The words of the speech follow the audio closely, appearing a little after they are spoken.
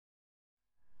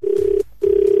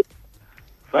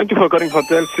Thank you for calling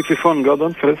Hotel 64 in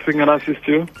Gordon. First thing I assist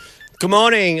you. Good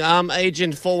morning. I'm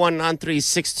Agent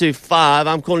 4193625.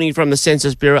 I'm calling you from the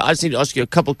Census Bureau. I just need to ask you a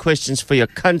couple questions for your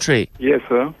country. Yes,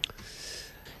 sir.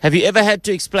 Have you ever had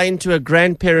to explain to a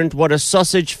grandparent what a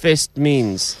sausage fest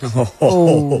means?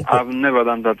 I've never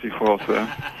done that before, sir.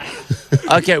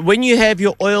 Okay, when you have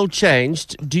your oil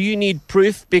changed, do you need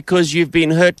proof because you've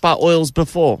been hurt by oils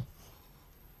before?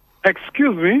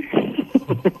 Excuse me?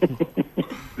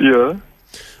 Yeah.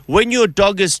 When your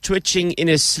dog is twitching in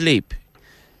his sleep,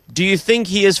 do you think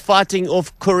he is fighting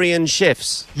off Korean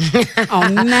chefs? Oh,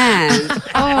 man.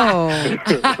 Oh.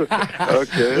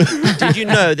 Okay. Did you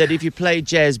know that if you play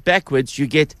jazz backwards, you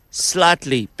get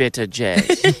slightly better jazz?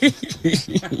 It's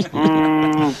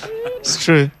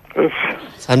true.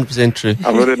 It's 100% true.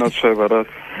 I'm really not sure about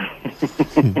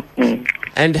that.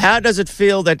 And how does it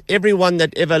feel that everyone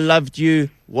that ever loved you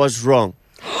was wrong?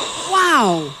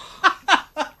 Wow.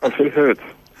 I feel hurt.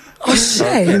 Oh,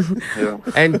 shame. Yeah.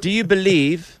 And do you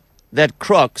believe that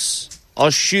Crocs are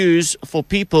shoes for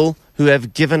people who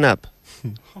have given up?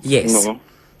 Yes. No.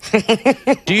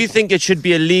 Do you think it should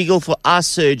be illegal for eye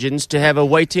surgeons to have a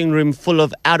waiting room full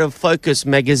of out-of-focus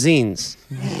magazines?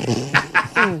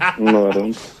 No, I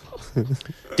don't.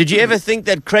 Did you ever think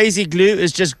that crazy glue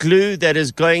is just glue that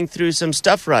is going through some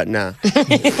stuff right now?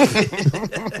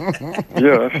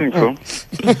 Yeah, I think so.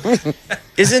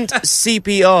 Isn't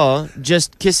CPR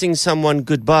just kissing someone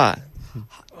goodbye?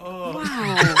 Wow.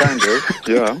 Kind of,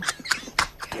 yeah.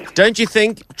 Don't you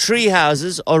think tree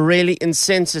houses are really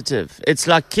insensitive? It's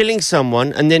like killing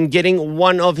someone and then getting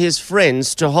one of his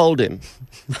friends to hold him.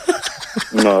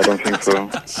 No, I don't think so.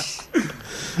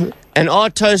 And are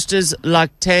toasters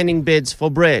like tanning beds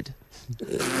for bread?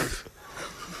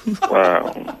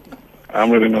 Wow.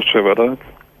 I'm really not sure about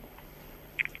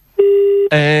that.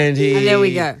 And there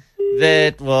we go.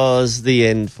 That was the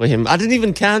end for him. I didn't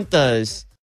even count those.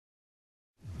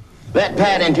 That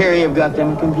pad interior have got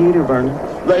them computer burners.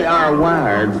 They are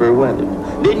wired for weather.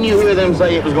 Didn't you hear them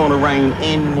say it was going to rain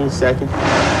any second?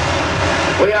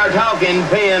 We are talking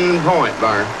pinpoint,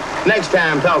 Vern. Next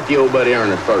time, talk to your old buddy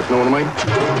Ernest first, know what I mean?